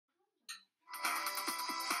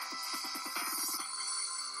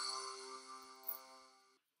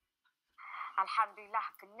Alhamdulillah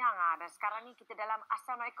kenyang dan sekarang ni kita dalam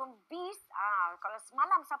Assalamualaikum Bis. Kalau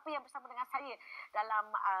semalam siapa yang bersama dengan saya dalam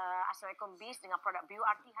Assalamualaikum Bis dengan produk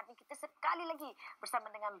Beauarti, hari ni kita sekali lagi bersama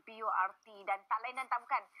dengan Beauarti dan tak lain dan tak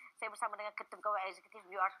bukan, saya bersama dengan Ketua Pegawai Eksekutif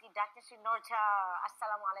Beauarti Datin Sri Norja.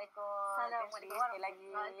 Assalamualaikum. Assalamualaikum lagi.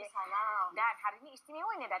 Waalaikumsalam. Dan hari ni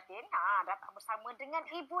istimewanya Datin, datang bersama dengan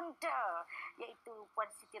ibunda iaitu Puan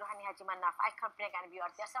Siti Rohani Haji Manaf, ikon perniagaan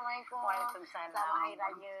Beauarti. Assalamualaikum. Waalaikumsalam. Selamat Hari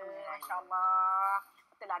Raya. Masya-Allah.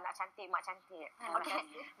 Betul lah, anak cantik, mak cantik. Okey.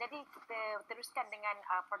 Jadi kita teruskan dengan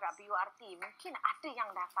produk Beauarti. Mungkin ada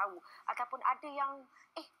yang dah tahu ataupun ada yang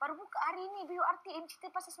baru buka hari ni Beauarti,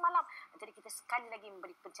 cerita pasal semalam. Jadi kita sekali lagi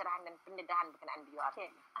memberi pencerahan dan pendedahan berkenaan Beauarti. Okay.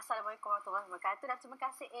 Assalamualaikum warahmatullahi wabarakatuh dan terima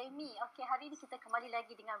kasih Amy. Okey, hari ini kita kembali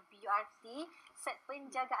lagi dengan Beauarti, set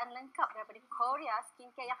penjagaan lengkap daripada Korea,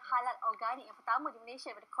 skincare yang halal organik yang pertama di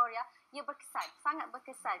Malaysia daripada Korea. Ia berkesan, sangat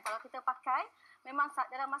berkesan. Kalau kita pakai, memang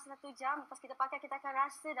dalam masa 1 jam lepas kita pakai, kita akan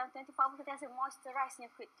rasa dalam 24 hours kita rasa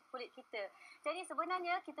moisturize-nya kulit kita. Jadi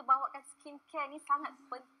sebenarnya kita bawakan skincare ni sangat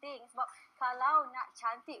penting sebab kalau nak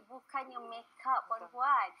cantik bukannya makeup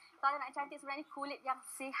perempuan. Kalau nak cantik sebenarnya kulit yang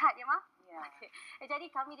sihat ya Ma. Ya. Okay.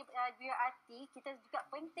 Jadi kami di Beauarti kita juga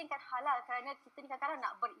pentingkan halal kerana kita ni kadang-kadang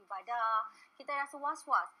nak beribadah, kita rasa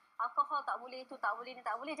was-was. Alkohol tak boleh, tu tak boleh, ni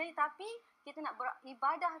tak boleh. Jadi tapi kita nak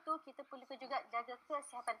beribadah tu kita perlu juga jaga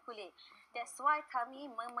kesihatan kulit. That's why kami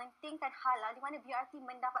mementingkan halal di mana Beauarti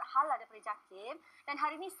mendapat halal daripada JAKIM. Dan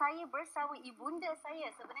hari ini saya bersama ibunda saya.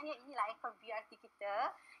 Sebenarnya inilah ikon Beauarti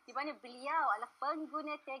kita di mana beliau adalah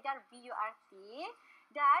pengguna tegar Beauarti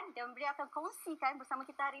dan beliau akan kongsikan bersama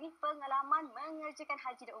kita hari ini pengalaman mengerjakan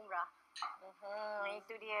haji dan umrah.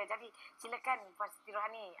 Itu dia. Jadi silakan Puan Siti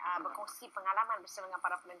Rohani berkongsi pengalaman bersama dengan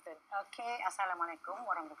para penonton. Okey, Assalamualaikum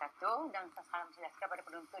warahmatullahi wabarakatuh dan salam sejahtera kepada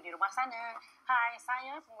penonton di rumah sana. Hai,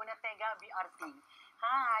 saya pengguna tega Beauarti.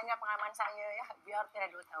 Ini pengalaman saya ya, Beauarti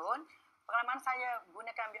dah 2 tahun. Pengalaman saya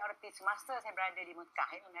gunakan Beauarti semasa saya berada di Mekah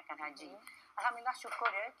menunaikan haji. Alhamdulillah,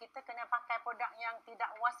 syukur ya, kita kena pakai produk yang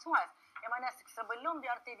tidak was-was. Yang mana sebelum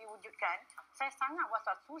Beauarti diwujudkan, saya sangat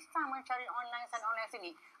was-was, susah mencari online sana online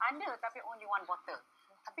sini. Ada tapi only one bottle.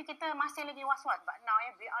 Tapi kita masih lagi was-was. But now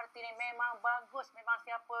ya, Beauarti ni memang bagus. Memang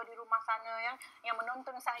siapa di rumah sana yang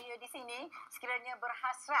menonton saya di sini sekiranya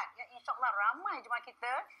berhasrat ya, insya-Allah ramai jemaah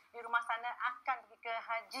kita di rumah sana akan pergi ke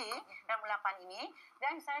haji dan melapan ini.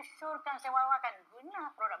 Dan saya syorkan, saya wawarkan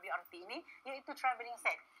guna produk Beauarti ini iaitu travelling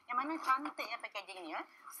set. Yang mana cantik ya packaging ya,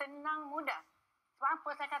 senang mudah. Sebab apa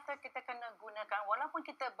saya kata kita kena gunakan walaupun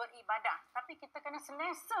kita beribadah, tapi kita kena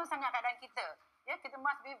selesa sangat keadaan kita. Ya, kita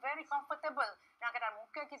must be very comfortable dengan keadaan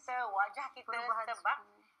muka kita, wajah kita sebab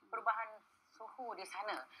perubahan suhu di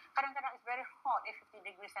sana. Kadang-kadang it's very hot, 50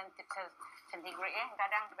 degrees centigrade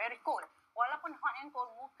kadang very cold. Walaupun hot and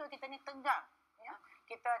cold, muka kita ni tegang. Ya,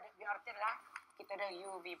 kita Beauarti lah, kita ada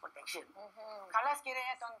UV protection. Kalau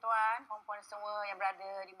sekiranya tuan-tuan, perempuan semua yang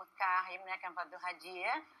berada di Mekah yang menunaikan fardu haji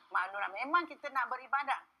ya, maklumlah memang kita nak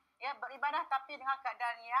beribadah. Ya, beribadah tapi dengan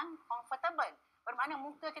keadaan yang comfortable. Bermakna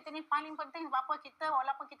muka kita ni paling penting sebab apa, kita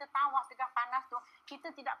walaupun kita tawaf tengah panas tu, kita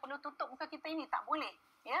tidak perlu tutup muka kita ini, tak boleh.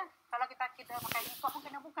 Ya, kalau kita pakai niqab pun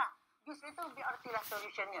kena buka. Justru itu Beauarti lah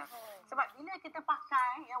solutionnya. Sebab bila kita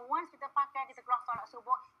pakai, ya once kita pakai, kita keluar solat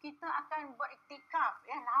subuh, kita akan beriktikaf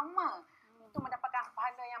ya lama untuk mendapatkan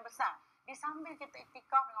pahala yang besar. Di sambil kita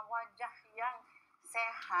iktikaf dengan wajah yang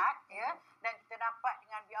sehat ya, dan kita dapat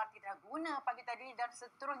dengan Beauarti dah guna pagi tadi dan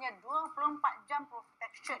seterusnya 24 jam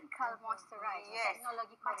protection. Call moisturize. Yes.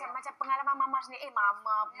 Teknologi Macam pengalaman mama sendiri.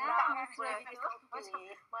 Mama pula.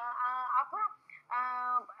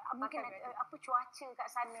 Mungkin apa cuaca kat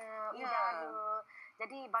sana, udara.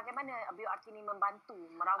 Jadi bagaimana Beauarti ni membantu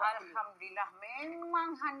merawat kulit? Alhamdulillah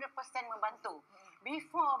memang 100% membantu.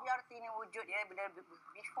 Before Beauarti ni wujud ya,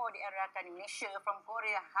 before dierakan di Malaysia from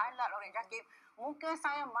Korea halal orang JAKIM, muka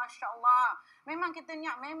saya masya-Allah. Memang kita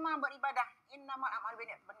niat memang beribadah. Innamal a'malu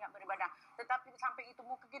binniyat, beribadah. Tetapi sampai itu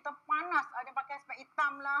muka kita panas, ada yang pakai spek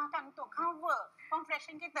hitam lah kan untuk cover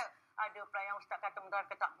complexion kita. Ada pula yang ustaz kata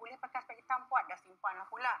tak boleh pakai spek hitam, puat dah simpan lah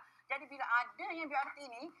pula. Jadi bila ada yang Beauarti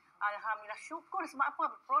ni, alhamdulillah syukur sebab apa?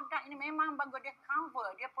 Produk ini memang bagus, dia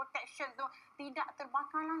cover, dia protection tu tidak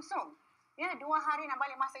terbakar langsung. Ya, 2 hari nak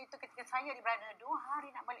balik masa itu ketika saya di berada 2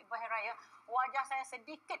 hari nak balik Hari Raya, wajah saya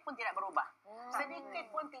sedikit pun tidak berubah. Sedikit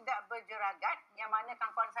pun tidak berjeragat. Yang mana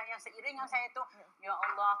kawan-kawan saya yang seiring dengan saya tu, ya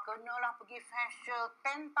Allah, kenalah pergi facial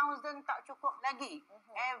 10,000 tak cukup lagi.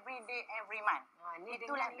 Every day, every month.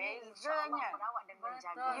 Itulah bezanya. Merawat dan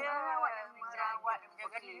menjaga. Ya, merawat dan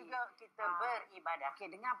menjaga juga kita beribadah. Okey,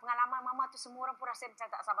 dengan pengalaman mama tu semua orang pun rasa macam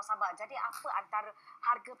tak sabar-sabar. Jadi apa antara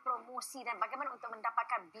harga promosi dan bagaimana untuk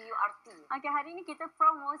mendapatkan Beauarti? Okey, hari ini kita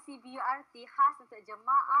promosi BURT khas untuk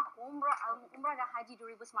jemaah umrah dan haji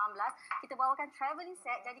 2019. Kita bawakan travelling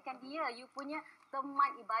set, jadikan dia you punya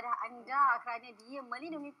teman ibadah anda kerana dia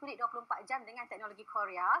melindungi kulit 24 jam dengan teknologi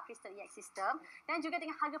Korea, Crystal EX System, dan juga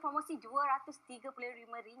dengan harga promosi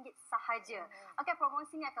RM235 sahaja. Okey,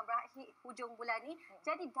 promosi ni akan berakhir hujung bulan ni.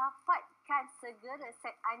 Jadi dapatkan segera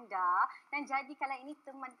set anda dan jadikanlah ini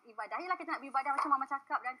teman ibadah. Yalah, kita nak beribadah macam Mama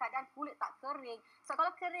cakap dalam keadaan kulit tak kering. So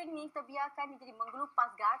kalau kering ni kita biarkan dia jadi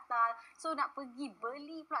menggelupas, gatal. So nak pergi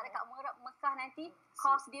beli pula dekat Mekah nanti,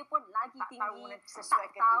 kos dia pun lagi Tak tinggi. tahu nanti sesuai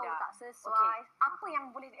ke tahu, tidak. tak sesuai. Apa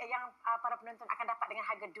yang boleh para penonton akan dapat dengan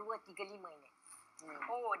harga 235 ini?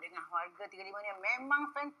 Oh, dengan harga 35 ni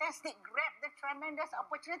memang fantastic. Grab the tremendous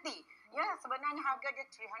opportunity. Ya, sebenarnya harga dia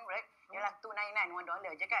 300 ialah $299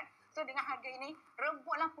 $1 je kan. So dengan harga ini,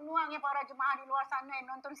 rebutlah peluang ya para jemaah di luar sana yang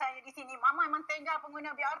menonton saya di sini. Mama memang tega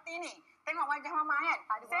pengguna BRT ni. Tengok wajah Mama kan.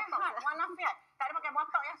 Sehat walafiat. Tak ada pakai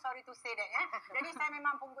botok ya. Sorry to say that ya. Jadi saya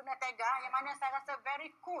memang pengguna tega yang mana saya rasa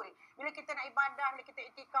very cool. Bila kita nak ibadah, bila kita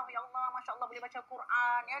itikaf, ya Allah, Masya Allah boleh baca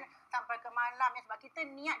Quran ya. Sampai ke malam ya. Sebab kita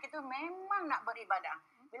niat kita memang nak beribadah.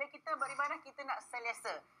 Bila kita beribadah, kita nak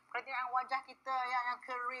selesa. Perhatian wajah kita yang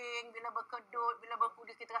kering, bila berkedut, bila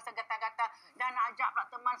berkudus, kita rasa gatal-gatal. Dan nak ajak pula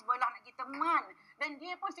teman sebelah nak kita teman. Dan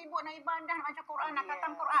dia pun sibuk nak ibadah, nak baca Quran, nak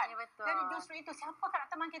khatam Quran. Ya, betul. Jadi justru itu, siapa nak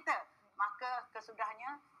teman kita? Maka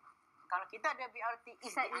kesudahnya, kalau kita ada BRT,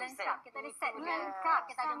 is Set the answer. lengkap. Kita ada set lengkap.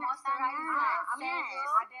 Kita ada moisturizer,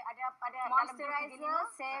 Ada moisturizer,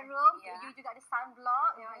 serum, Ya. you juga ada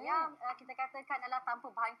sunblock yang kita katakan adalah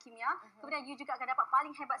tanpa bahan kimia. Kemudian you juga akan dapat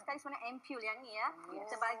paling hebat sekali sebenarnya ampule yang ni ya.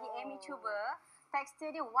 Kita bagi Amy cuba.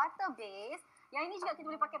 Tekstur dia water based. Yang ini juga kita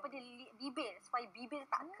boleh pakai pada bibir supaya bibir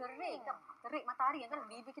tak kering. Terik matahari kan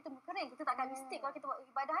bibir kita kering. Kita tak akan mistake kalau kita buat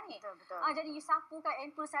ibadah ni. Betul. Jadi you sapukan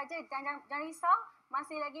ampule saja dan jangan risau.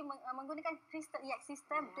 Masih lagi menggunakan Crystal EX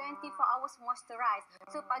System 24 hours moisturize.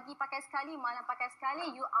 So pagi pakai sekali, malam pakai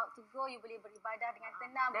sekali, you out to go, you boleh beribadah dengan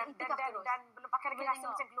tenang, beritikaf terus. Dan belum pakai lagi Boleh rasa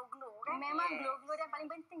tengok. macam glow-glow kan? Memang glow-glow dan paling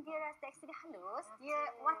penting dia rasa tekstur dia halus, dia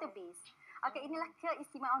water based. Okey, inilah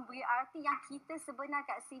keistimewaan BURT yang kita sebenarnya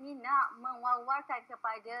kat sini nak mewawarkan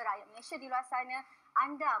kepada rakyat Malaysia di luar sana.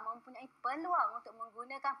 Anda mempunyai peluang untuk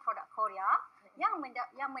menggunakan produk Korea yang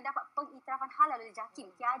mendapat pengiktirafan halal oleh JAKIM.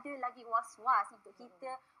 Tiada lagi was-was untuk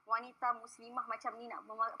kita wanita muslimah macam ni nak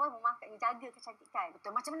jaga kecantikan.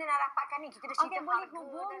 Betul. Macam mana nak dapatkan ni? Kita dah cerita Okey, boleh harga dan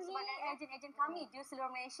hubungi sebagainya. ejen-ejen kami di seluruh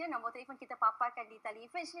Malaysia. Nombor telefon kita paparkan di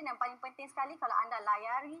telefon. Dan paling penting sekali kalau anda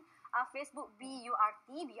layari Facebook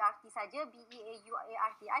BURT saja,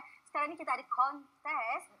 BEAUARTI. Sekarang ni kita ada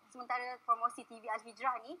kontes sementara promosi TV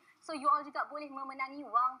Al-Hijrah ni. So you all juga boleh memenangi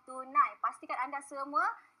wang tunai. Pastikan anda semua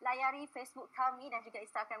layari Facebook kami dan juga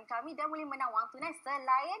Instagram kami dan boleh menang wang tunai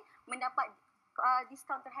selain mendapat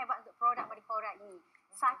diskaun terhebat untuk produk dari Korea ini.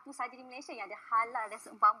 Satu saja di Malaysia yang ada halal dan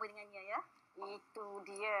seumpama dengannya ya. Itu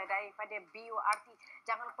dia daripada BURT.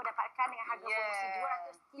 Jangan lupa dapatkan dengan harga promosi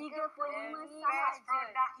 $235 Best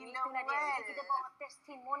product in the Itulah dia. world. Kita bawa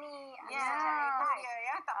testimoni. Ya, itu dia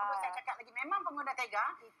ya. Tak perlu saya cakap lagi. Memang pengguna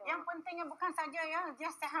tega. Itu. Yang pentingnya bukan saja ya, dia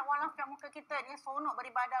sehat walafiat muka kita. Dia seronok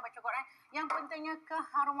beribadah, baca Quran. Yang pentingnya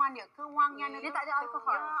keharuman dia, kewangian Dia tak ada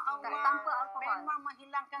alkohol. Ya Allah. Tanpa alkohol. Memang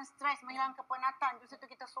menghilangkan stres, menghilangkan kepenatan. Justru itu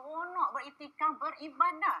kita seronok beritikaf,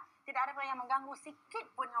 beribadah. Tidak ada apa yang mengganggu sikit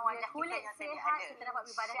pun dengan wajah kita Kulit yang sedia sihat, ada. kita dapat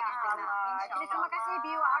beribadah dengan tenang. InsyaAllah. Jadi InsyaAllah. terima kasih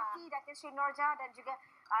BURT, Datin Sri Norja dan juga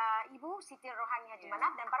Ibu Siti Rohani Haji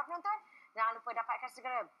Manaf dan para penonton. Jangan lupa dapatkan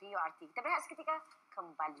segera BURT. Kita berehat seketika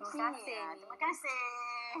kembali. Terima kasih. Terima kasih.